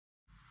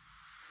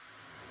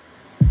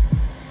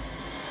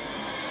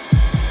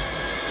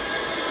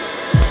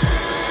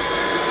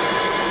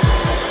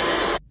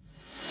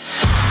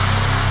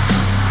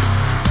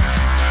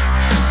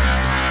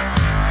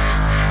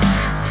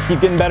keep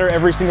getting better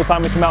every single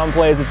time we come out and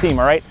play as a team,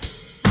 all right?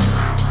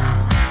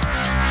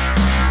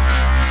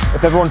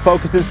 If everyone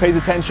focuses, pays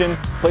attention,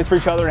 plays for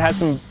each other, and has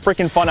some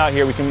freaking fun out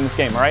here, we can win this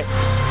game, all right?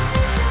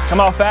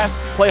 Come out fast,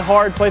 play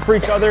hard, play for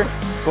each other,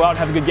 go out and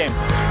have a good game.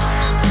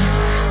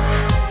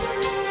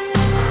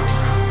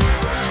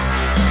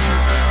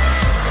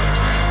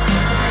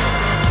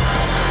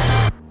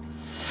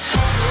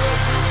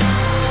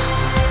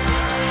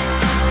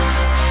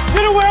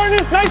 Good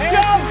awareness, nice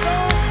job!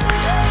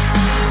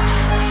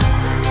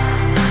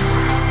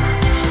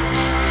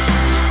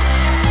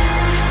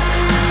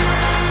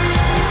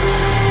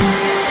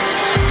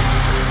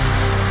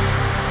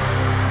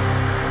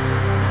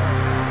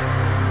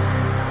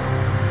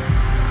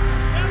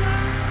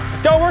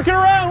 Let's go, working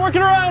around,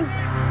 working around.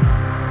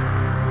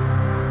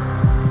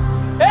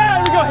 Yeah,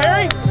 there we go,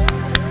 Harry.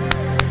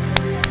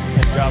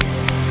 Nice job.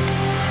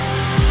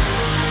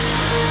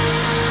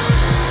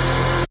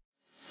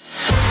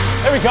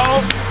 There we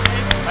go.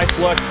 Nice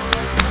look.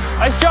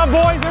 Nice job,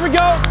 boys, there we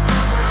go.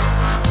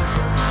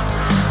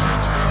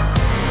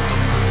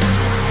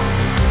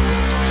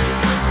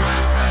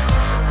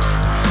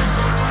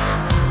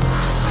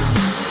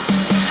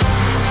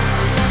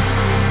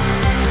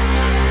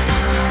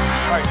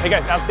 Hey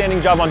guys,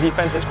 outstanding job on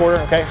defense this quarter,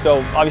 okay?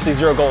 So obviously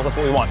 0 goals, that's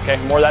what we want, okay?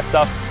 More of that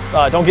stuff.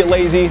 Don't get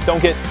lazy,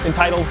 don't get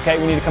entitled, okay?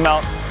 We need to come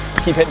out,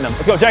 keep hitting them.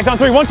 Let's go, Jags on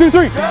 3, 1, 2,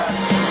 3.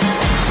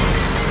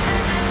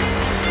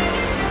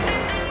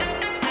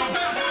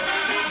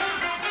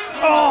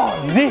 Oh,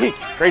 Zeke,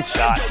 great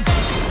shot.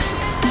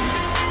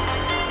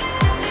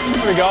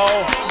 There we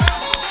go.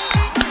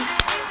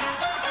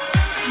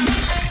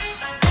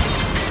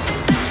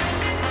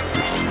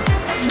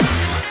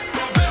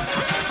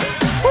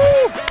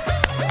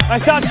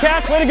 Nice job,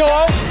 Katz. Way to go,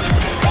 O.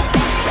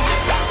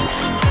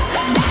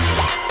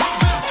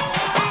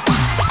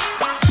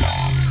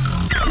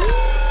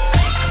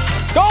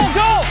 Go,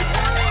 go!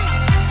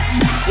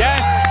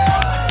 Yes.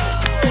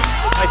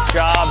 Nice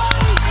job.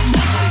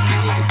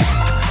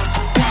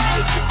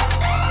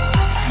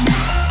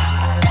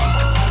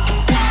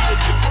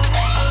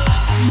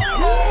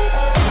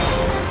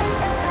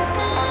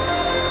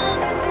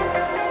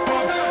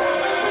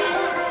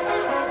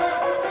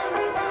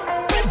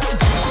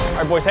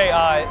 All right, boys, hey,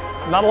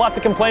 not a lot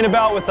to complain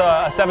about with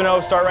a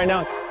 7-0 start right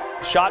now.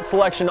 Shot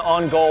selection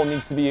on goal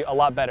needs to be a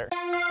lot better.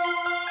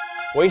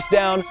 Waist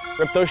down,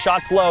 rip those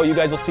shots low, you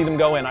guys will see them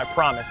go in, I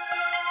promise.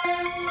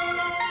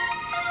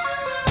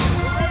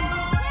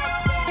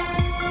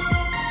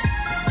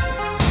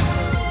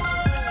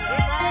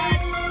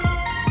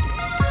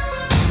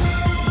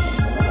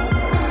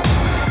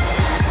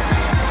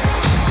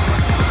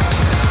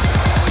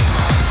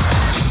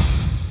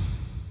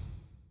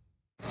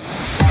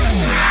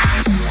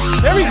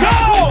 There we go!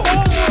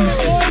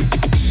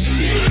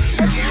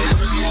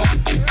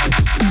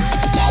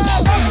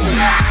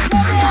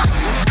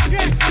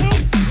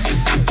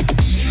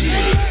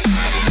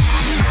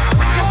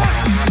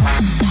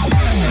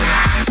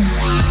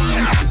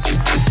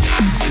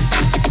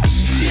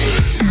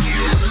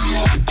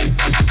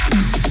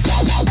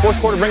 Fourth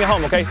quarter, bring it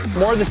home, okay?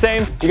 More of the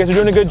same. You guys are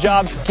doing a good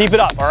job. Keep it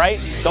up, all right?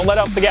 Don't let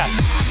up the gas.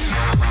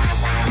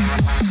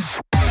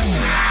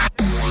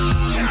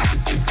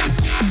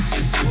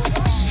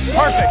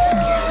 Perfect.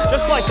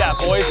 Just like that,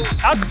 boys.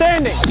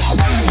 Outstanding.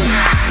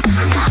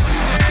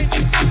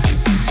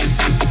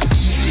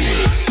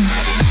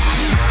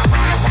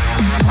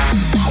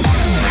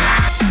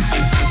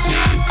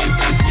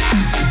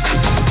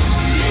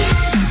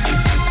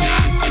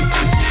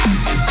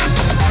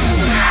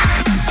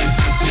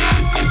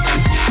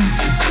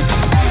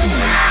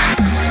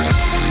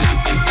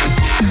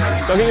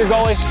 Go get your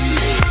goalie.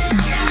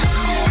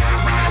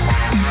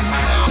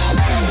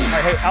 All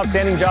right, hey,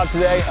 outstanding job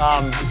today.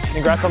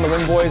 Congrats on the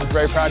win, boys.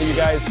 Very proud of you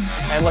guys.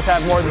 And let's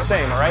have more of the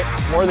same, all right?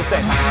 More of the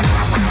same.